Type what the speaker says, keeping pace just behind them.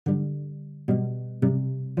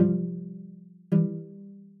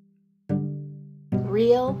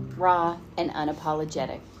Real, raw, and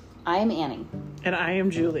unapologetic. I am Annie. And I am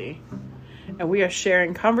Julie. And we are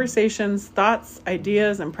sharing conversations, thoughts,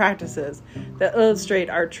 ideas, and practices that illustrate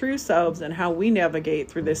our true selves and how we navigate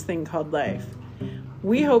through this thing called life.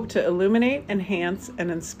 We hope to illuminate, enhance, and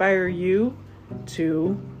inspire you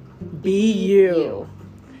to be you.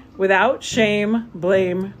 Without shame,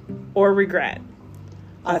 blame, or regret.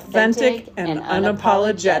 Authentic and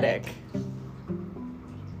unapologetic.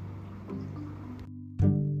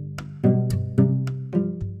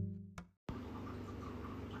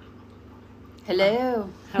 Hello.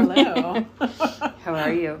 Hello. How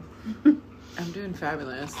are you? I'm doing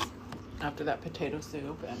fabulous after that potato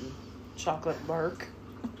soup and chocolate bark.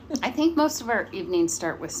 I think most of our evenings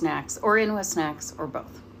start with snacks, or in with snacks, or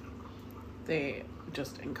both. They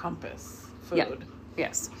just encompass food. Yep.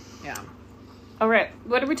 Yes. Yeah. All right.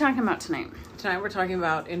 What are we talking about tonight? Tonight we're talking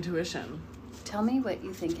about intuition. Tell me what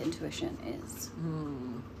you think intuition is.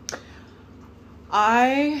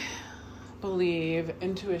 I believe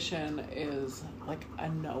intuition is like a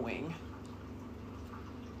knowing.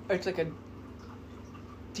 It's like a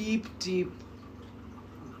deep, deep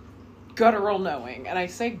guttural knowing. And I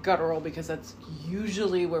say guttural because that's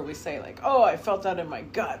usually where we say like, oh, I felt that in my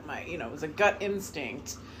gut. It was a gut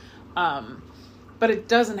instinct. But it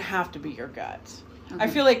doesn't have to be your gut. Mm-hmm. I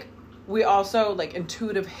feel like we also, like,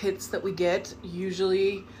 intuitive hits that we get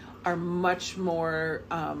usually are much more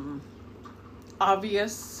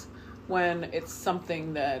obvious when it's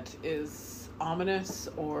something that is ominous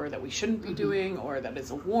or that we shouldn't be doing or that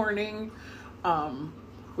is a warning.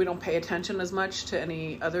 We don't pay attention as much to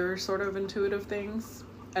any other sort of intuitive things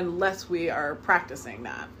unless we are practicing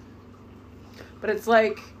that. But it's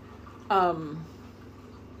like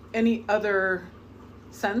any other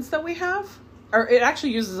sense that we have, or it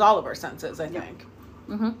actually uses all of our senses, I think.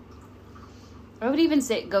 Mm-hmm. I would even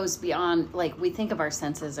say it goes beyond, like, we think of our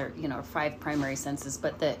senses or, our 5 primary senses,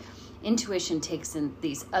 but the intuition takes in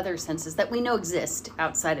these other senses that we know exist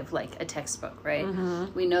outside of, like, a textbook, right?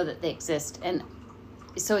 Mm-hmm. We know that they exist. And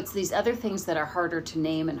so it's these other things that are harder to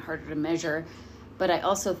name and harder to measure. But I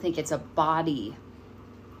also think it's a body.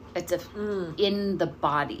 It's in the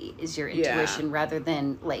body is your intuition rather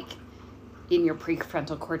than, like, in your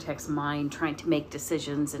prefrontal cortex mind trying to make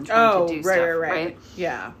decisions and trying to do stuff, right?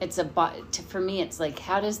 Yeah. It's for me, it's like,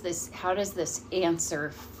 how does this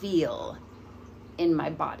answer feel in my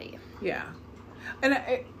body? Yeah. And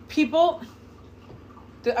I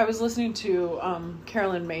was listening to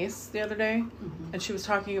Carolyn Mace the other day, and she was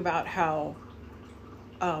talking about how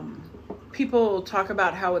people talk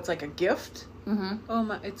about how it's like a gift. Mm-hmm.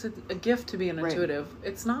 Oh, it's a gift to be an intuitive.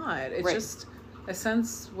 It's not. It's just a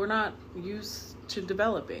sense we're not used to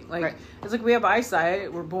developing. Like, it's like we have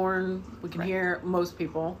eyesight. We're born, we can hear. Most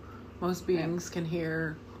beings can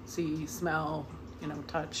hear, see, smell,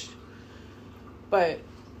 touch. But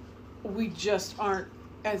we just aren't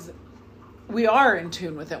we are in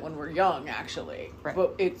tune with it when we're young, actually. Right.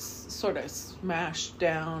 But it's sort of smashed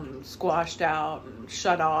down and squashed out and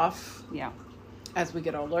shut off as we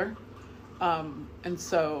get older. And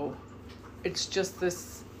so it's just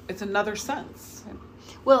it's another sense.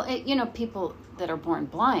 Well, people that are born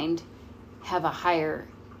blind have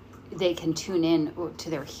they can tune in to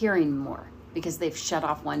their hearing more because they've shut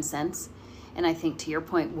off one sense. And I think, to your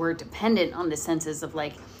point, we're dependent on the senses of,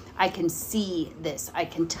 like, I can see this, I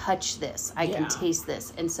can touch this, I can taste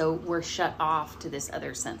this. And so we're shut off to this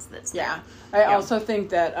other sense that's there. I also think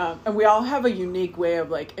that, and we all have a unique way of,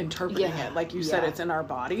 like, interpreting it. Like you said, it's in our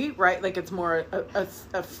body, right? Like, it's more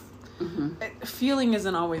feeling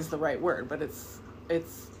isn't always the right word, but it's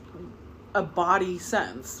a body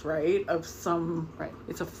sense, right? Of some,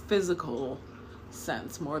 it's a physical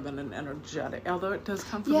sense more than an energetic, although it does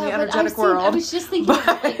come from the energetic world. I was just thinking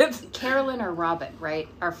like Carolyn or Robin, right?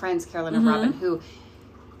 Our friends Carolyn and Robin, who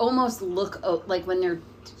almost look like when they're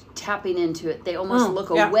tapping into it, they almost look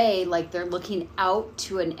away, like they're looking out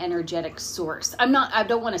to an energetic source. I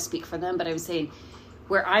don't want to speak for them, but I was saying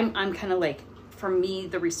where I'm kind of like, for me,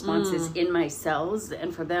 the response is in my cells,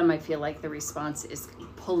 and for them, I feel like the response is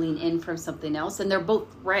pulling in from something else, and they're both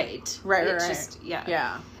right. It's just,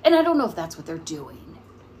 and I don't know if that's what they're doing.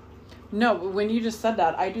 No, but when you just said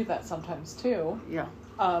that, I do that sometimes too. Yeah.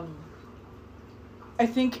 I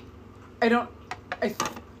think I'm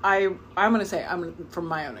going to say, from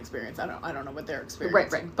my own experience, I don't know what their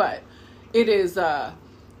experience is, but it is,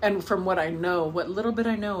 and from what I know, what little bit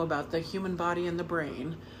I know about the human body and the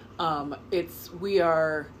brain,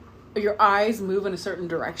 your eyes move in a certain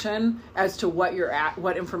direction as to what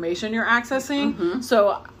information you're accessing. Mm-hmm.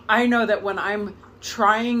 So I know that when I'm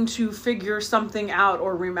trying to figure something out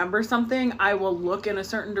or remember something, I will look in a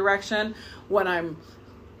certain direction. When I'm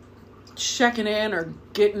checking in or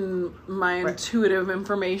getting my intuitive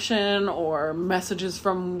information or messages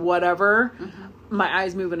from whatever, my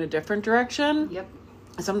eyes move in a different direction. Yep.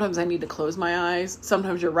 Sometimes I need to close my eyes.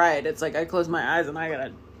 Sometimes you're right. It's like I close my eyes and I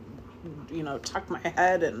gotta, tuck my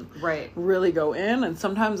head and really go in. And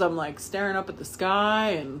sometimes I'm like staring up at the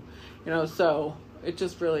sky and, so it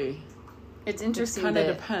just really... It's interesting. It kind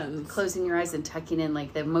of depends. Closing your eyes and tucking in,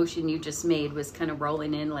 like the motion you just made was kind of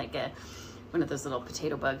rolling in like one of those little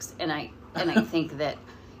potato bugs. And I think that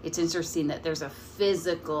it's interesting that there's a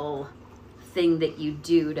physical thing that you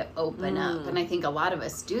do to open up, and I think a lot of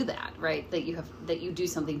us do that, right? That you do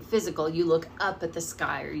something physical. You look up at the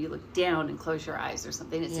sky, or you look down and close your eyes, or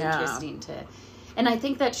something. It's interesting and I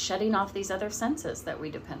think that's shutting off these other senses that we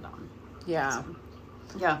depend on. Yeah,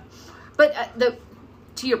 but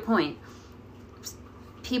to your point,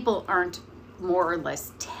 people aren't more or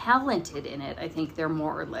less talented in it. I think they're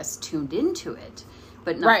more or less tuned into it,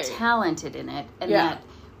 but not talented in it. And that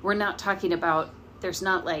we're not talking about, there's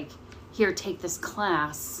not like, here, take this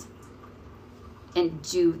class and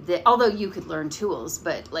do the, although you could learn tools,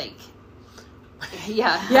 but like, I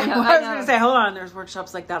was going to say, hold on, there's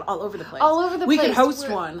workshops like that all over the place. We could host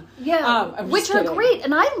one. Yeah, which are great.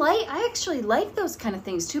 And I actually like those kind of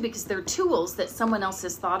things too, because they're tools that someone else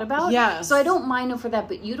has thought about. Yes. So I don't mind them for that,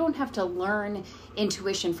 but you don't have to learn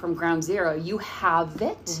intuition from ground zero. You have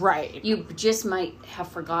it. Right. You just might have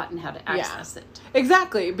forgotten how to access it.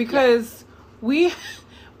 Exactly, because we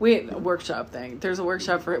a workshop thing. There's a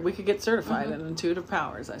workshop for it. We could get certified in intuitive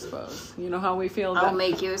powers, I suppose. You know how we feel about... I'll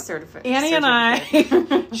make you a certificate. Annie and I,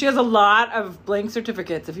 she has a lot of blank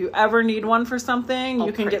certificates. If you ever need one for something,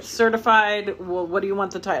 you can get certified. Well, what do you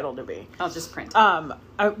want the title to be? I'll just print.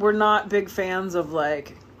 We're not big fans of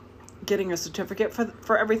like getting a certificate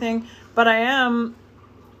for everything, but I am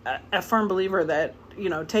a firm believer that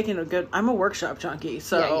taking I'm a workshop junkie,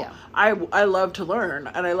 so I love to learn,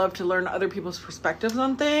 and I love to learn other people's perspectives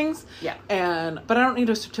on things. Yeah. But I don't need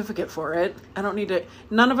a certificate for it. I don't need to.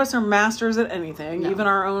 None of us are masters at anything, even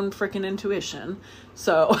our own freaking intuition.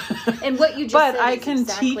 So. And what you just but said I is can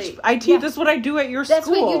exactly, teach. I teach. That's what I do at your school. That's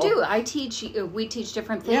what you do. I teach. We teach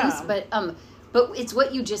different things, but it's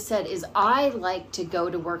what you just said is I like to go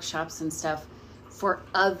to workshops and stuff for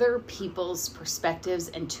other people's perspectives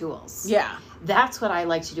and tools. Yeah. That's what I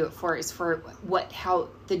like to do it for, is for how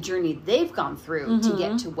the journey they've gone through to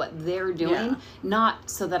get to what they're doing, not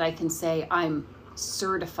so that I can say I'm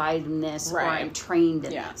certified in this or I'm trained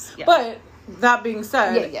in this. Yeah. But that being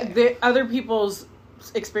said, the other people's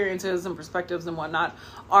experiences and perspectives and whatnot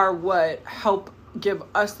are what help give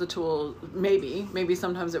us the tool. Maybe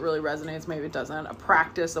sometimes it really resonates, maybe it doesn't. A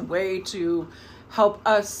practice, a way to help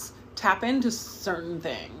us tap into certain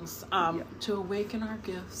things, to awaken our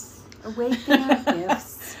gifts. Awaken our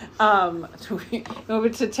gifts.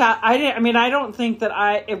 To tap. I don't think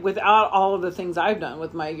that without all of the things I've done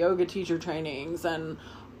with my yoga teacher trainings and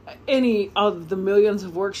any of the millions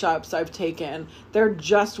of workshops I've taken, they're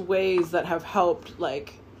just ways that have helped,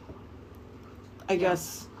 like, I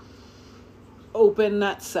guess, open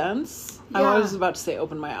that sense. I was about to say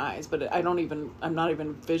open my eyes, but I'm not even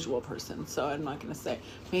a visual person, so I'm not going to say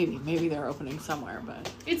maybe they're opening somewhere, but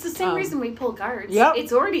it's the same reason we pull cards. Yep.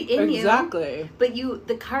 It's already in you. Exactly. But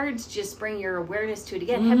the cards just bring your awareness to it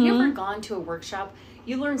again. Have you ever gone to a workshop?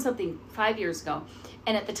 You learned something 5 years ago,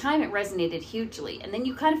 and at the time it resonated hugely, and then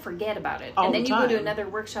you kind of forget about it. And then you go to another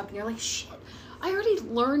workshop and you're like, shit, I already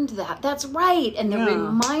learned that. That's right. And the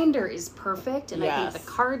reminder is perfect. And I think the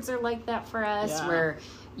cards are like that for us, where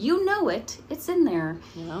it's in there.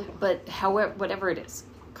 Yeah. But whatever it is,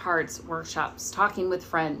 cards, workshops, talking with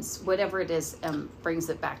friends, whatever it is, brings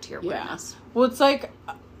it back to your awareness. Yeah. Well, it's like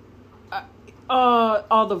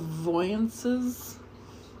all the voyances,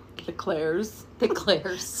 the clairs. The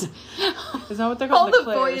clairs. Is that what they're called? All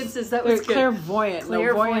the voyances. That was good. Clairvoyant.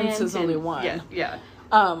 No, voyance is only one. Yeah.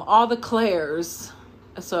 All the clairs.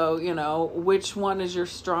 So, which one is your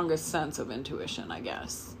strongest sense of intuition, I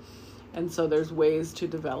guess. And so there's ways to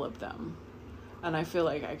develop them. And I feel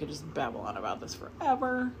like I could just babble on about this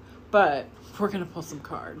forever. But we're going to pull some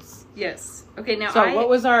cards. Yes. Okay, now what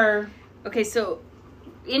was our... Okay, so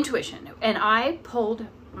intuition. And I pulled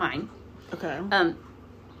mine. Okay.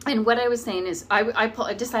 And what I was saying is I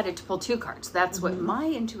decided to pull 2 cards. That's what my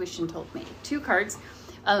intuition told me. 2 cards.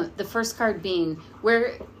 The first card being,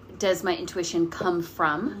 where does my intuition come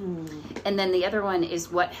from? And then the other one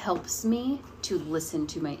is what helps me to listen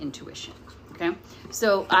to my intuition. Okay?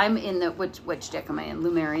 So I'm in which deck am I in?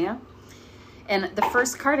 Lumeria. And the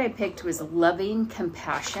first card I picked was Loving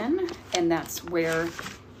Compassion, and that's where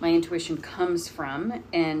my intuition comes from.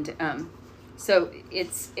 And so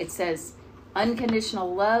it says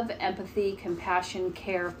unconditional love, empathy, compassion,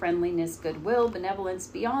 care, friendliness, goodwill, benevolence,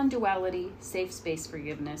 beyond duality, safe space,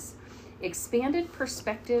 forgiveness, expanded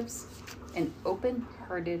perspectives, and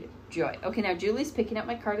open-hearted joy. Okay, now Julie's picking up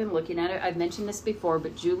my card and looking at it. I've mentioned this before,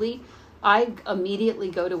 but Julie, I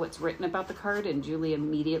immediately go to what's written about the card, and Julie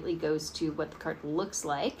immediately goes to what the card looks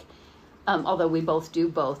like. Although we both do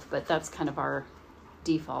both, but that's kind of our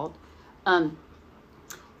default.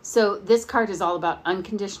 So this card is all about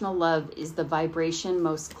unconditional love is the vibration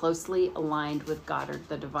most closely aligned with God or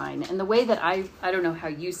the divine. And the way that I don't know how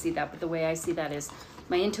you see that, but the way I see that is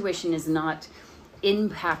my intuition is not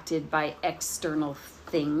impacted by external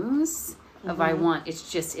things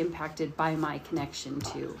it's just impacted by my connection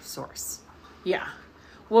to source. Yeah.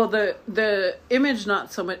 Well, the image,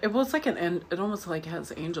 not so much, it was like it almost like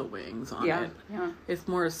has angel wings on it. Yeah. It's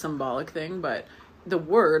more a symbolic thing, but the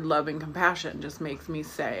word love and compassion just makes me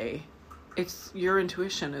say your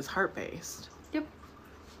intuition is heart-based. Yep.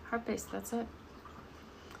 Heart-based, that's it.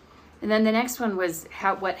 And then the next one was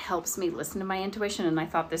what helps me listen to my intuition. And I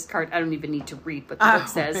thought this card, I don't even need to read what the book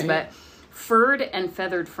says, right. But furred and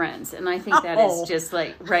feathered friends. And I think that is just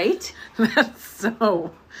like, right? That's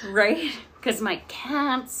so... Right? Because my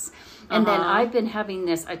cats, and then I've been having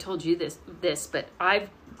this, I told you this, but I've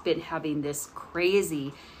been having this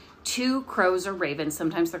crazy 2 crows or ravens,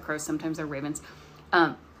 sometimes they're crows, sometimes they're ravens,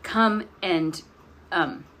 come and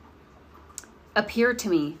appear to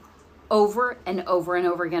me over and over and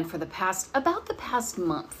over again for the past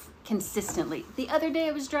month, consistently. The other day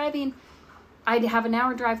I was driving, I'd have an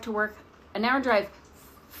hour drive to work,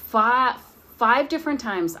 five different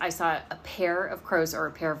times I saw a pair of crows or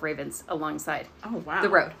a pair of ravens alongside the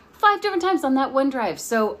road. 5 different times on that one drive.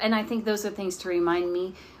 So, and I think those are things to remind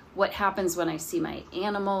me what happens when I see my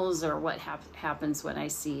animals, or what happens when I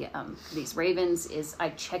see these ravens, is I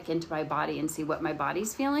check into my body and see what my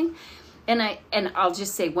body's feeling. And I'll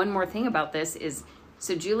just say one more thing about this is,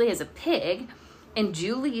 so Julie has a pig, and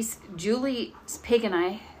Julie's pig and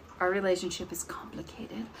I, our relationship is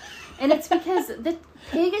complicated. And it's because the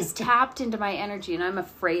pig is tapped into my energy, and I'm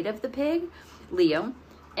afraid of the pig, Leo.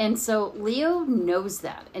 And so Leo knows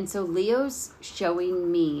that. And so Leo's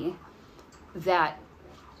showing me that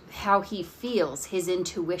how he feels, his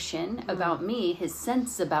intuition about me, his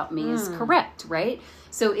sense about me is correct, right?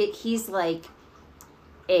 So he's like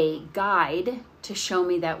a guide to show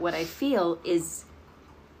me that what I feel is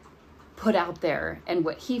put out there, and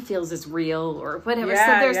what he feels is real, or whatever.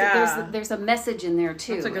 Yeah, so there's a message in there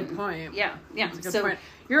too. That's a good point. Yeah. That's a good point.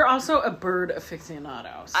 You're also a bird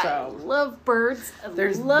aficionado, so I love birds.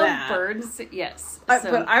 Birds. Yes.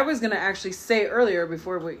 But I was going to actually say earlier,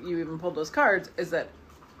 before you even pulled those cards, is that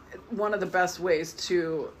one of the best ways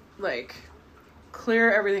to like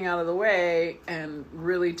clear everything out of the way and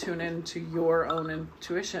really tune into your own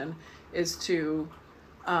intuition is to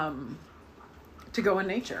go in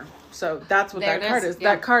nature. So that's what that card is.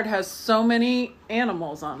 Yeah. That card has so many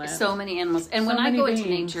animals on it. So many animals. And when I go into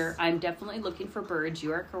nature, I'm definitely looking for birds.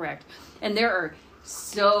 You are correct. And there are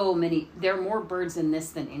so many. There are more birds in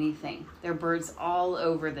this than anything. There are birds all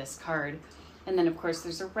over this card. And then, of course,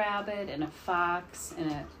 there's a rabbit and a fox and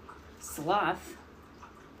a sloth,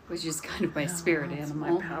 which is kind of my spirit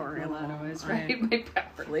animal. My power animal. Right? My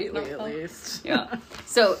power lately, animal. At least. Yeah.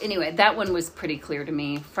 So anyway, that one was pretty clear to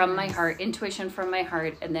me from my heart, intuition from my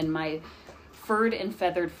heart, and then my furred and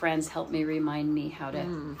feathered friends help me remind me how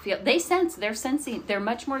to feel. They're sensing. They're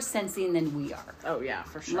much more sensing than we are. Oh yeah,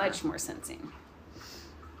 for sure. Much more sensing.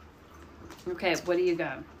 Okay, what do you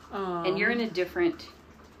got? And you're in a different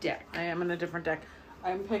deck. I am in a different deck.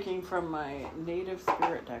 I'm picking from my Native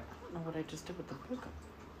Spirit deck. I don't know what I just did with the book.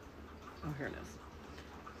 Oh, here it is.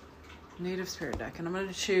 Native Spirit deck. And I'm going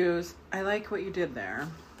to choose... I like what you did there.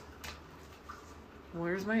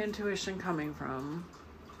 Where's my intuition coming from?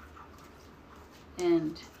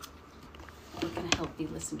 And we're going to help you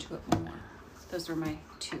listen to it more. Those were my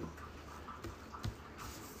 2.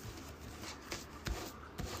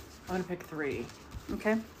 I'm going to pick 3.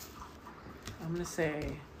 Okay. I'm going to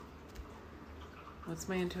say... What's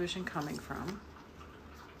my intuition coming from?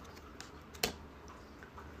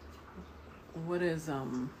 What is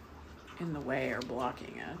in the way or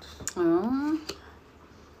blocking it?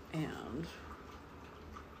 And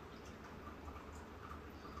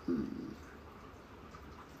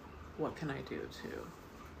what can I do to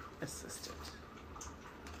assist it?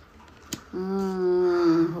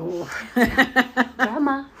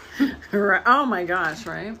 Drama. Oh my gosh,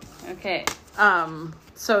 right? Okay.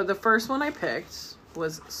 So the first one I picked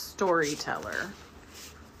was storyteller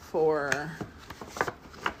for...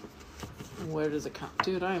 Where does it come?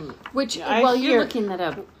 Dude, you're looking that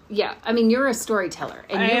up. Yeah, I mean, you're a storyteller.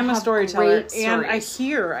 And I am a storyteller. And I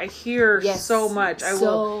hear so much. I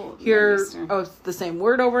will hear the same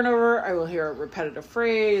word over and over. I will hear a repetitive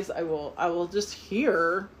phrase. I will just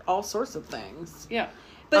hear all sorts of things. Yeah.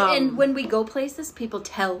 But and when we go places, people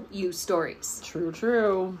tell you stories.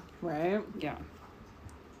 True. Right? Yeah.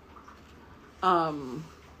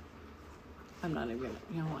 I'm not even,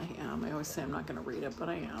 I am. I always say I'm not going to read it, but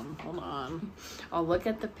I am. Hold on. I'll look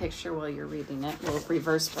at the picture while you're reading it. We'll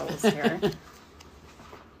reverse roles here.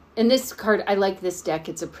 In this card, I like this deck.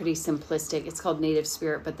 It's a pretty simplistic. It's called Native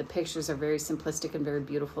Spirit, but the pictures are very simplistic and very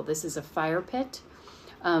beautiful. This is a fire pit,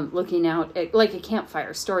 looking out at, like a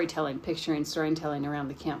campfire, picturing storytelling around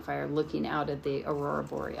the campfire, looking out at the Aurora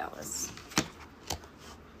Borealis.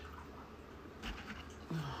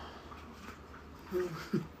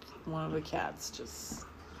 One of the cats just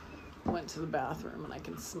went to the bathroom and I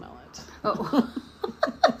can smell it. Oh.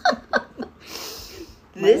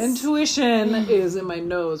 My intuition is in my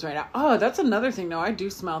nose right now. Oh, that's another thing. No, I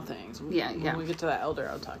do smell things. Yeah. When we get to that elder,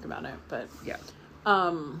 I'll talk about it. But yeah.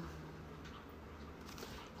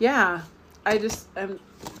 Yeah.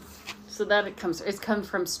 So that it's come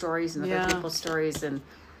from stories and other people's stories and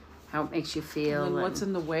how it makes you feel. And what's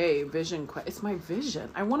in the way? Vision quest. It's my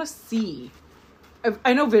vision. I want to see.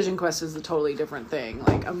 I know Vision Quest is a totally different thing,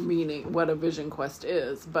 like a meaning, what a Vision Quest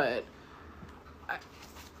is, but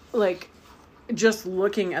just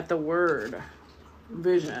looking at the word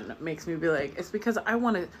vision makes me be like, it's because I'm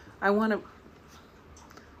a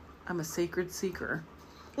sacred seeker.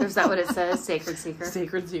 Is that what it says? Sacred seeker?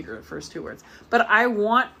 Sacred seeker, the first two words. But I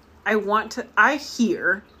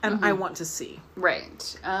hear and I want to see.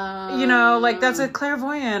 Right. That's a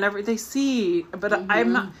clairvoyant. They see, but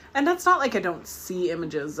I'm not, and that's not like I don't see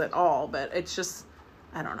images at all, but it's just,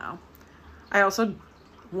 I don't know. I also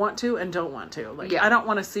want to and don't want to. I don't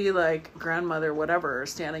want to see grandmother whatever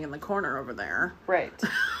standing in the corner over there. Right.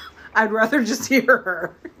 I'd rather just hear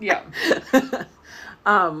her. Yeah.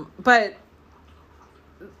 But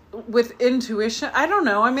with intuition, I don't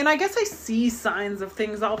know. I mean, I guess I see signs of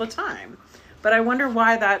things all the time, but I wonder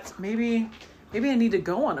why that's maybe I need to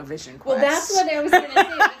go on a vision quest. Well, that's what I was going to say,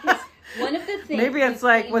 because one of the things... Maybe it's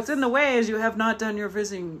what's in the way is you have not done your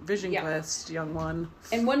vision quest, young one.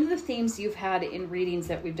 And one of the themes you've had in readings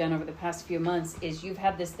that we've done over the past few months is you've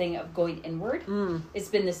had this thing of going inward. It's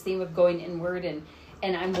been this theme of going inward, and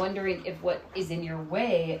I'm wondering if what is in your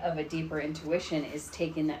way of a deeper intuition is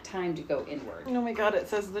taking that time to go inward. Oh my God, it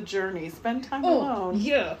says the journey. Spend time alone.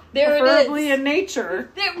 Yeah. There preferably it is. in nature.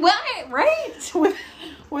 Right?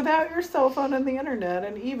 Without your cell phone and the internet,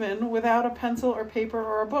 and even without a pencil or paper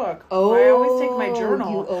or a book. Oh, I always take my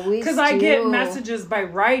journal. Because I get messages by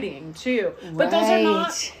writing, too. Right. But those are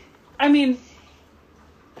not... I mean,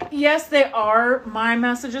 yes, they are my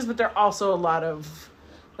messages, but they're also a lot of...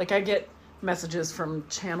 I get... messages from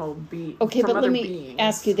channel B. Okay, but let me beings.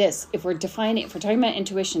 ask you this: if we're talking about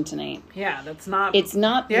intuition tonight, that's not. It's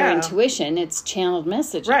not your intuition; it's channeled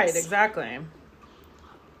messages. Right, exactly.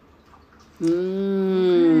 Okay,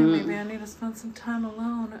 maybe I need to spend some time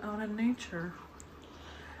alone out in nature.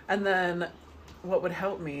 And then, what would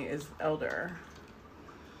help me is elder,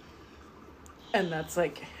 and that's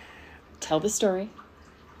tell the story.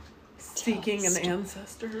 Seeking an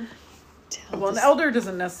ancestor. An elder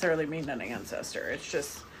doesn't necessarily mean an ancestor. It's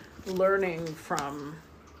just learning from...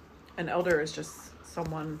 An elder is just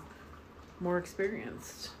someone more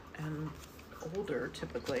experienced and older,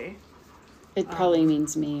 typically. It probably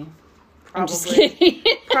means me. Probably. I'm just kidding.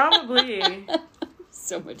 Probably.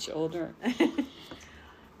 So much older.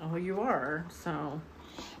 Oh, you are, so...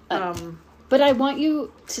 but I want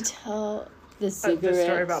you to tell... The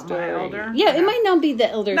story about my elder? Yeah, it might not be the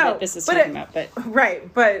elder that this is talking about, but...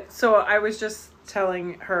 Right, but so I was just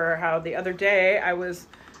telling her how the other day I was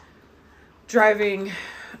driving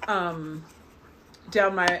down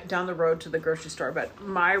the road to the grocery store, but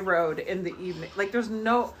my road in the evening,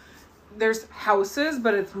 there's houses,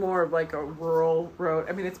 but it's more of a rural road.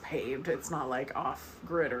 I mean, it's paved. It's not off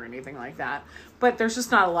grid or anything like that, but there's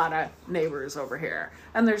just not a lot of neighbors over here.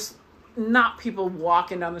 And there's not people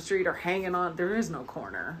walking down the street or hanging on. There is no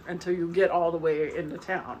corner until you get all the way into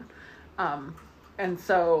town. And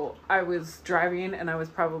so I was driving and I was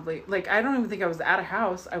probably I don't even think I was at a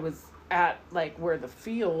house. I was at where the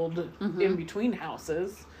field in between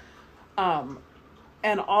houses. And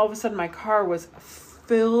all of a sudden my car was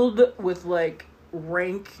filled with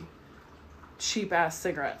rank cheap ass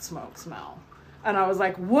cigarette smoke smell. And I was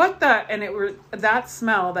like, what the? And that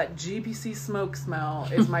smell, that GBC smoke smell,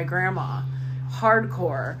 is my grandma.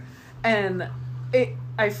 hardcore. And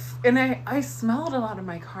I smelled a lot in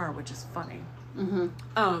my car, which is funny. Mm-hmm.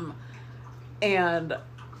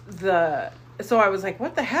 So I was like,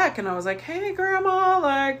 what the heck? And I was like, hey, Grandma,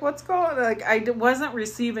 like, what's going on? Like, I wasn't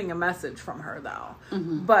receiving a message from her, though.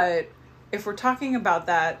 Mm-hmm. But if we're talking about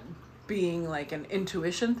that being, like, an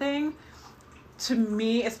intuition thing, to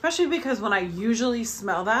me, especially because when I usually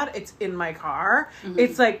smell that, it's in my car. Mm-hmm.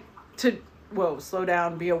 It's like slow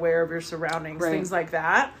down, be aware of your surroundings, things like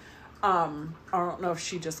that. I don't know if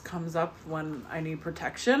she just comes up when I need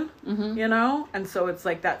protection, you know? And so it's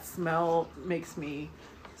like that smell makes me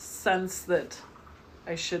sense that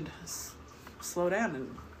I should slow down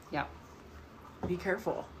and be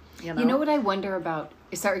careful. You know what I wonder about?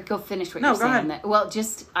 Sorry, go finish what you're saying. That, well,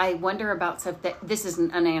 just I wonder about stuff that this is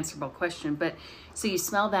an unanswerable question, but so you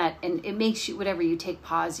smell that and it makes you, whatever, you take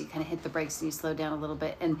pause, you kind of hit the brakes and you slow down a little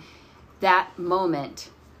bit, and that moment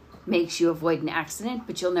makes you avoid an accident,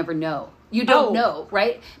 but you'll never know. You don't know,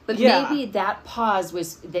 right? But maybe that pause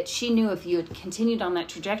was that she knew if you had continued on that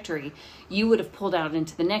trajectory, you would have pulled out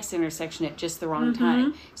into the next intersection at just the wrong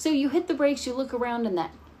time. So you hit the brakes, you look around, and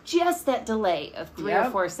that delay of 3 or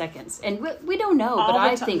 4 seconds. And we don't know, but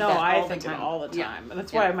I think that all the time. All the time. Yeah. And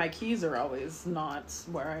that's why my keys are always not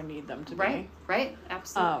where I need them to be. Right.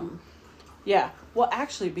 Absolutely. Well,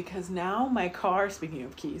 actually, because now my car, speaking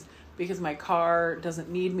of keys, because my car doesn't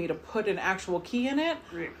need me to put an actual key in it.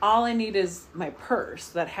 Right. All I need is my purse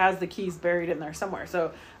that has the keys buried in there somewhere.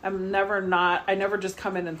 So I never just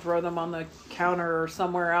come in and throw them on the counter or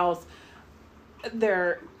somewhere else.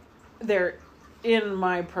 They're in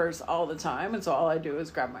my purse all the time. And so all I do is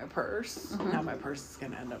grab my purse. Mm-hmm. Now my purse is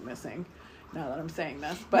going to end up missing now that I'm saying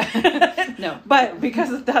this, but no, but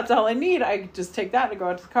because that's all I need, I just take that and go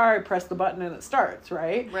out to the car, I press the button and it starts,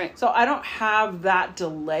 right? So I don't have that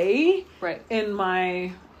delay in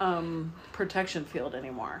my protection field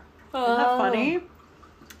anymore. Isn't that funny?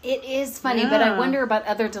 It is funny, but I wonder about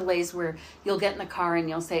other delays where you'll get in the car and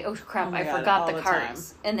you'll say, oh crap, I forgot the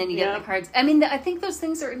cards. And then you get the cards. I mean, I think those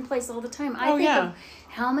things are in place all the time. I think of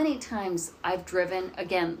how many times I've driven,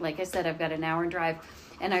 again, like I said, I've got an hour drive,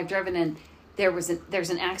 and I've driven and there's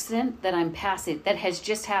an accident that I'm passing that has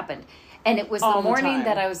just happened. And it was the morning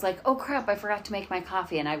that I was like, oh crap, I forgot to make my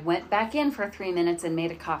coffee. And I went back in for 3 minutes and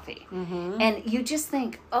made a coffee. Mm-hmm. And you just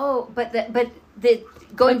think, going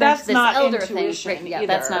back to this elder thing. Right,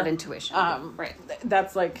 that's not intuition. Right.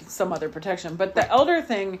 That's like some other protection. But the elder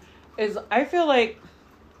thing is, I feel like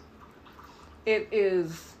it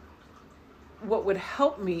is, what would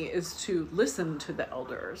help me is to listen to the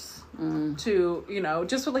elders, to,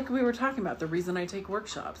 just like we were talking about, the reason I take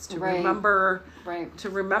workshops, to remember things.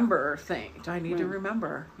 I need to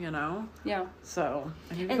remember, Yeah. So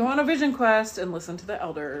I need to go on a vision quest and listen to the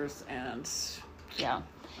elders, and I'll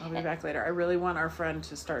be back later. I really want our friend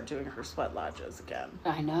to start doing her sweat lodges again.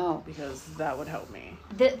 I know. Because that would help me.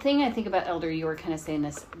 The thing I think about elder, you were kind of saying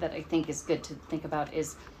this, that I think is good to think about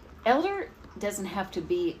is elder doesn't have to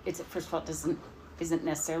be, first of all, isn't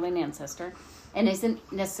necessarily an ancestor and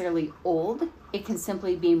isn't necessarily old. It can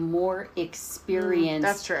simply be more experienced.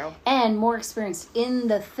 That's true. And more experienced in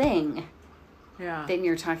the thing than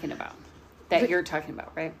you're talking about. You're talking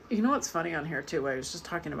about, right? You know what's funny on here too? I was just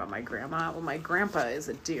talking about my grandma. Well, my grandpa is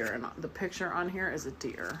a deer, and the picture on here is a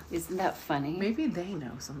deer. Isn't that funny? Maybe they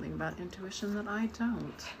know something about intuition that I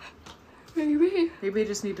don't. Maybe I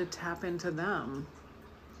just need to tap into them.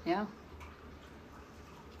 Yeah.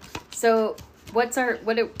 So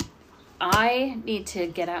I need to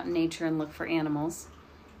get out in nature and look for animals.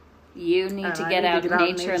 You need to get out in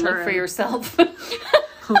nature and look for yourself.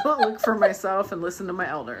 Look for myself and listen to my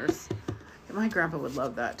elders. My grandpa would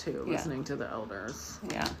love that too, listening to the elders.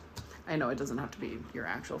 Yeah. I know it doesn't have to be your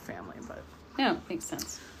actual family, but... Yeah, makes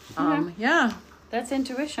sense. Yeah. That's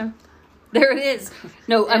intuition. There it is.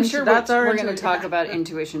 No, I'm sure we're going to talk about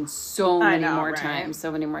intuition so many more times.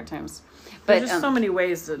 But there's just so many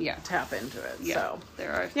ways to tap into it. Yeah, so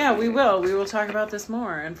there are. Yeah, we will. We will talk about this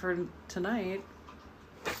more. And for tonight,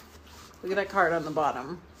 look at that card on the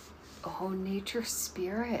bottom. Oh, nature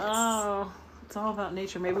spirits. Oh, it's all about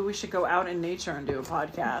nature. Maybe we should go out in nature and do a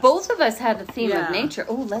podcast. Both of us had a theme of nature.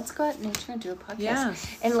 Oh, let's go out in nature and do a podcast. Yes.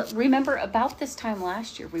 And remember, about this time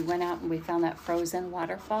last year, we went out and we found that frozen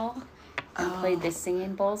waterfall and played the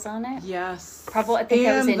singing bowls on it. Yes. Probably, I think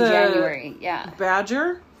that was in January. Yeah.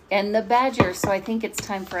 Badger. And the badger. So I think it's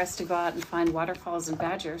time for us to go out and find waterfalls and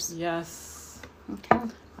badgers. Yes. Okay.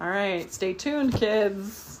 All right. Stay tuned,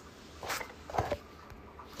 kids.